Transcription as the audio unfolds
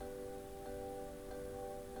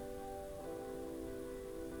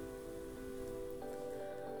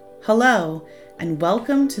Hello, and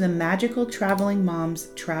welcome to the Magical Traveling Moms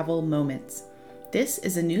Travel Moments. This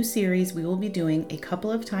is a new series we will be doing a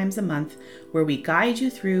couple of times a month where we guide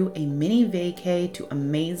you through a mini vacay to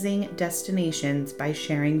amazing destinations by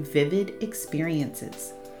sharing vivid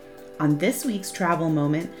experiences. On this week's travel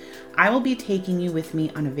moment, I will be taking you with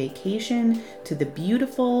me on a vacation to the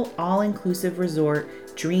beautiful all-inclusive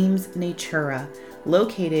resort Dreams Natura,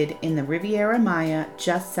 located in the Riviera Maya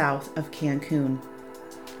just south of Cancun.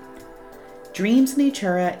 Dreams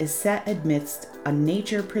Natura is set amidst a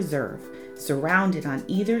nature preserve, surrounded on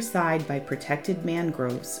either side by protected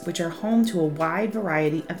mangroves, which are home to a wide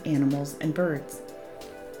variety of animals and birds.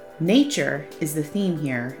 Nature is the theme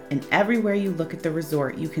here, and everywhere you look at the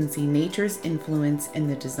resort, you can see nature's influence in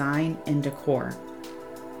the design and decor.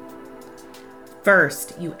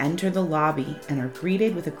 First, you enter the lobby and are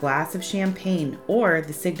greeted with a glass of champagne, or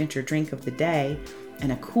the signature drink of the day,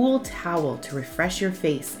 and a cool towel to refresh your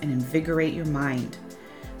face and invigorate your mind.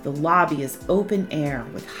 The lobby is open air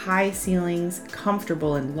with high ceilings,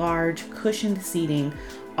 comfortable and large, cushioned seating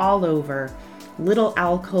all over, little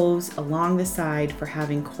alcoves along the side for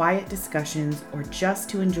having quiet discussions or just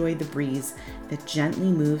to enjoy the breeze that gently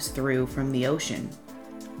moves through from the ocean.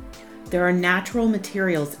 There are natural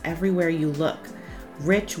materials everywhere you look,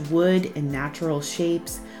 rich wood and natural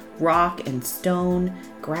shapes, rock and stone,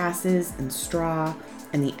 grasses and straw,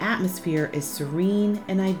 and the atmosphere is serene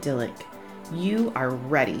and idyllic. You are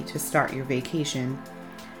ready to start your vacation.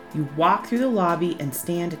 You walk through the lobby and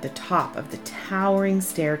stand at the top of the towering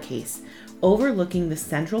staircase, overlooking the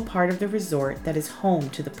central part of the resort that is home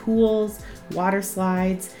to the pools, water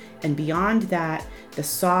slides, and beyond that, the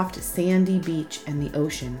soft sandy beach and the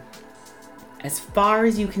ocean. As far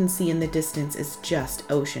as you can see in the distance is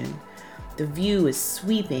just ocean. The view is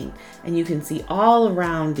sweeping, and you can see all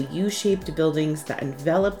around the U-shaped buildings that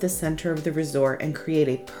envelop the center of the resort and create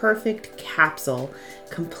a perfect capsule,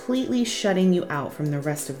 completely shutting you out from the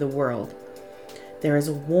rest of the world. There is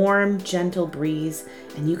a warm, gentle breeze,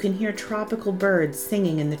 and you can hear tropical birds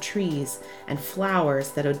singing in the trees and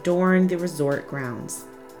flowers that adorn the resort grounds.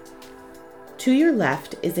 To your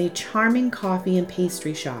left is a charming coffee and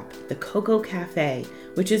pastry shop, the Coco Cafe,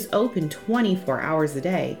 which is open 24 hours a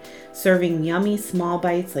day, serving yummy small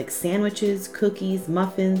bites like sandwiches, cookies,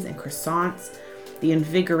 muffins, and croissants. The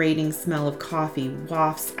invigorating smell of coffee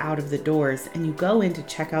wafts out of the doors, and you go in to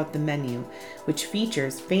check out the menu, which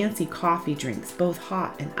features fancy coffee drinks, both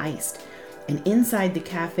hot and iced. And inside the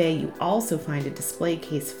cafe, you also find a display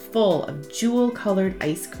case full of jewel-colored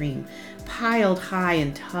ice cream, piled high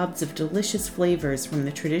in tubs of delicious flavors from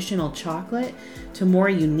the traditional chocolate to more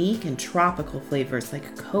unique and tropical flavors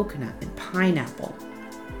like coconut and pineapple.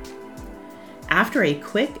 After a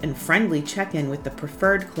quick and friendly check-in with the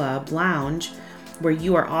Preferred Club Lounge, where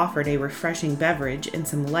you are offered a refreshing beverage and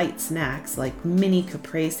some light snacks like mini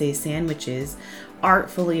caprese sandwiches,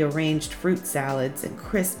 artfully arranged fruit salads, and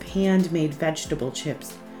crisp handmade vegetable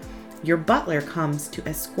chips, your butler comes to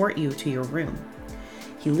escort you to your room.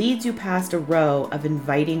 He leads you past a row of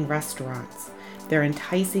inviting restaurants, their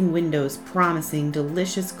enticing windows promising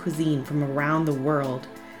delicious cuisine from around the world.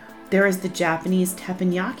 There is the Japanese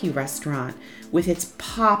teppanyaki restaurant with its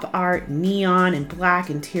pop art, neon, and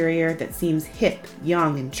black interior that seems hip,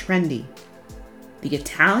 young, and trendy. The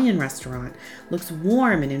Italian restaurant looks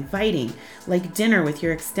warm and inviting, like dinner with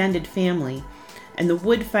your extended family, and the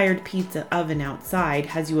wood-fired pizza oven outside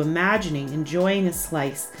has you imagining enjoying a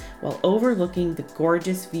slice while overlooking the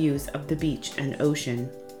gorgeous views of the beach and ocean.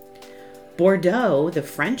 Bordeaux, the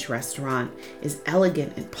French restaurant, is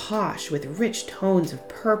elegant and posh with rich tones of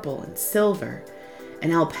purple and silver.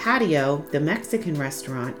 And El Patio, the Mexican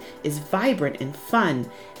restaurant, is vibrant and fun,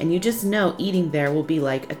 and you just know eating there will be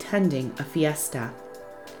like attending a fiesta.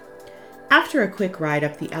 After a quick ride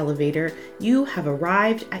up the elevator, you have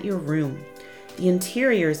arrived at your room. The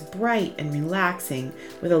interior is bright and relaxing,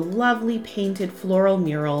 with a lovely painted floral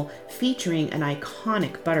mural featuring an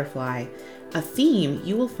iconic butterfly, a theme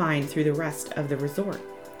you will find through the rest of the resort.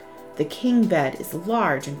 The king bed is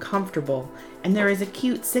large and comfortable, and there is a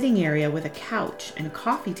cute sitting area with a couch and a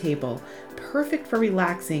coffee table, perfect for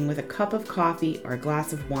relaxing with a cup of coffee or a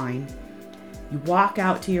glass of wine. You walk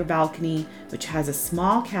out to your balcony, which has a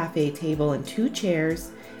small cafe table and 2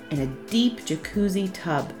 chairs and a deep jacuzzi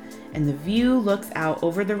tub, and the view looks out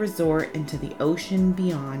over the resort into the ocean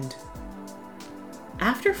beyond.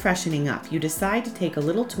 After freshening up, you decide to take a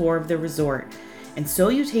little tour of the resort, and so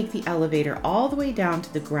you take the elevator all the way down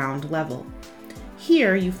to the ground level.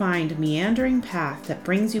 Here you find a meandering path that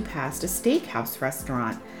brings you past a steakhouse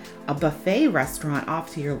restaurant, a buffet restaurant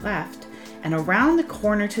off to your left, and around the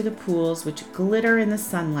corner to the pools which glitter in the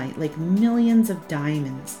sunlight like millions of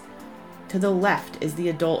diamonds. To the left is the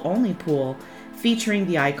adult-only pool, featuring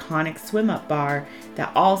the iconic swim-up bar that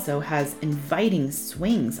also has inviting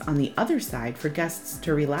swings on the other side for guests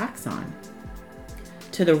to relax on.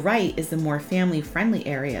 To the right is the more family-friendly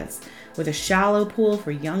areas, with a shallow pool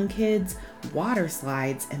for young kids, water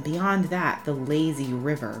slides, and beyond that, the lazy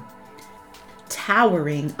river.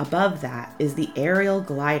 Towering above that is the aerial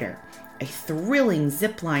glider, a thrilling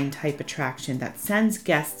zipline type attraction that sends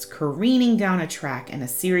guests careening down a track in a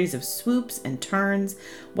series of swoops and turns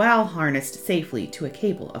while harnessed safely to a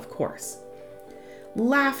cable, of course.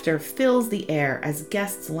 Laughter fills the air as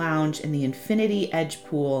guests lounge in the Infinity Edge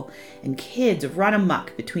pool and kids run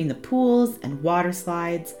amok between the pools and water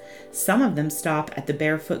slides. Some of them stop at the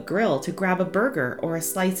Barefoot Grill to grab a burger or a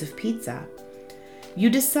slice of pizza.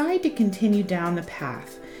 You decide to continue down the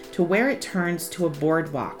path to where it turns to a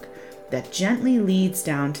boardwalk that gently leads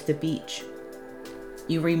down to the beach.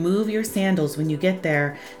 You remove your sandals when you get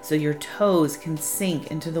there so your toes can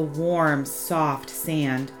sink into the warm, soft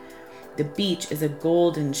sand. The beach is a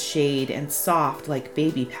golden shade and soft like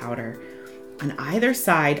baby powder. On either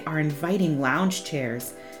side are inviting lounge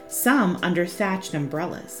chairs, some under thatched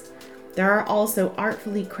umbrellas. There are also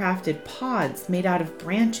artfully crafted pods made out of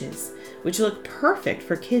branches, which look perfect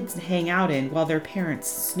for kids to hang out in while their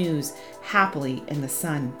parents snooze happily in the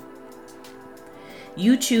sun.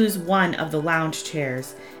 You choose one of the lounge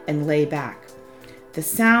chairs and lay back. The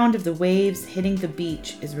sound of the waves hitting the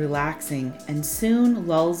beach is relaxing and soon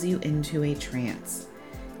lulls you into a trance.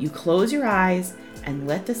 You close your eyes and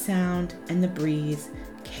let the sound and the breeze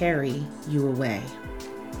carry you away.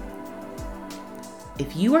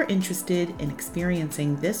 If you are interested in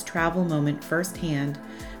experiencing this travel moment firsthand,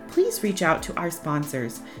 please reach out to our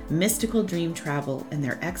sponsors, Mystical Dream Travel, and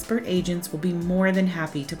their expert agents will be more than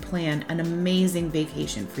happy to plan an amazing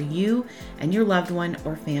vacation for you and your loved one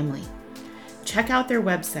or family. Check out their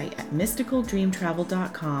website at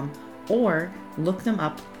mysticaldreamtravel.com or look them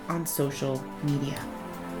up on social media.